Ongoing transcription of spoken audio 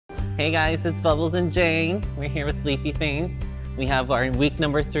Hey guys, it's Bubbles and Jane. We're here with Leafythings. We have our week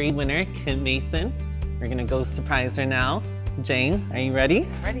number 3 winner, Kim Mason. We're gonna go surprise her now. Jane, are you ready?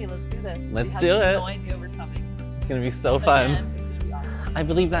 Ready, let's do this. Let's do it. No idea we're coming. It's gonna be so fun. Again, it's gonna be awesome. I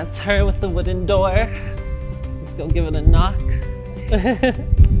believe that's her with the wooden door. Let's go give it a knock.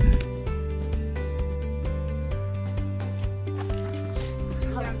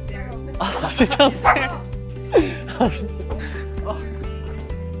 Oh, she's downstairs.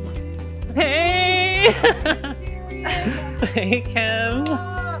 Hey! Hey, Kim.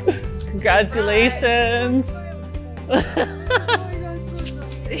 Congratulations.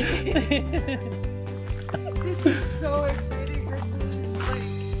 This is so exciting. This is like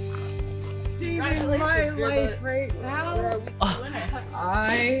saving my life right now.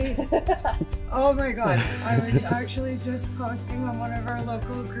 Oh my god, I was actually just posting on one of our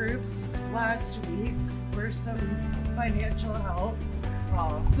local groups last week for some financial help.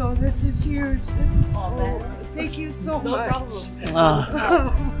 Oh. So this is huge. This is thank you so much. No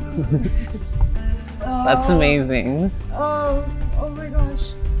problem. That's amazing. Oh my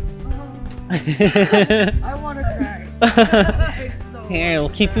gosh. I want to cry. It's so Here, we'll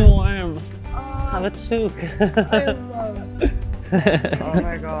keep you warm. Have a toque. I love it. Oh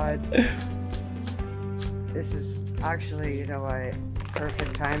my god. This is actually, you know what,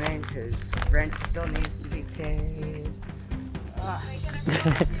 perfect timing because rent still needs to be paid.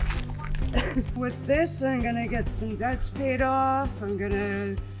 With this, I'm gonna get some debts paid off. I'm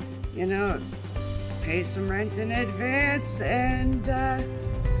gonna, you know, pay some rent in advance and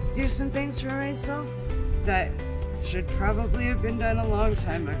do some things for myself that should probably have been done a long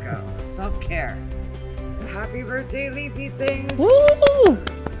time ago. Self-care. Happy birthday, Leafythings! Woo!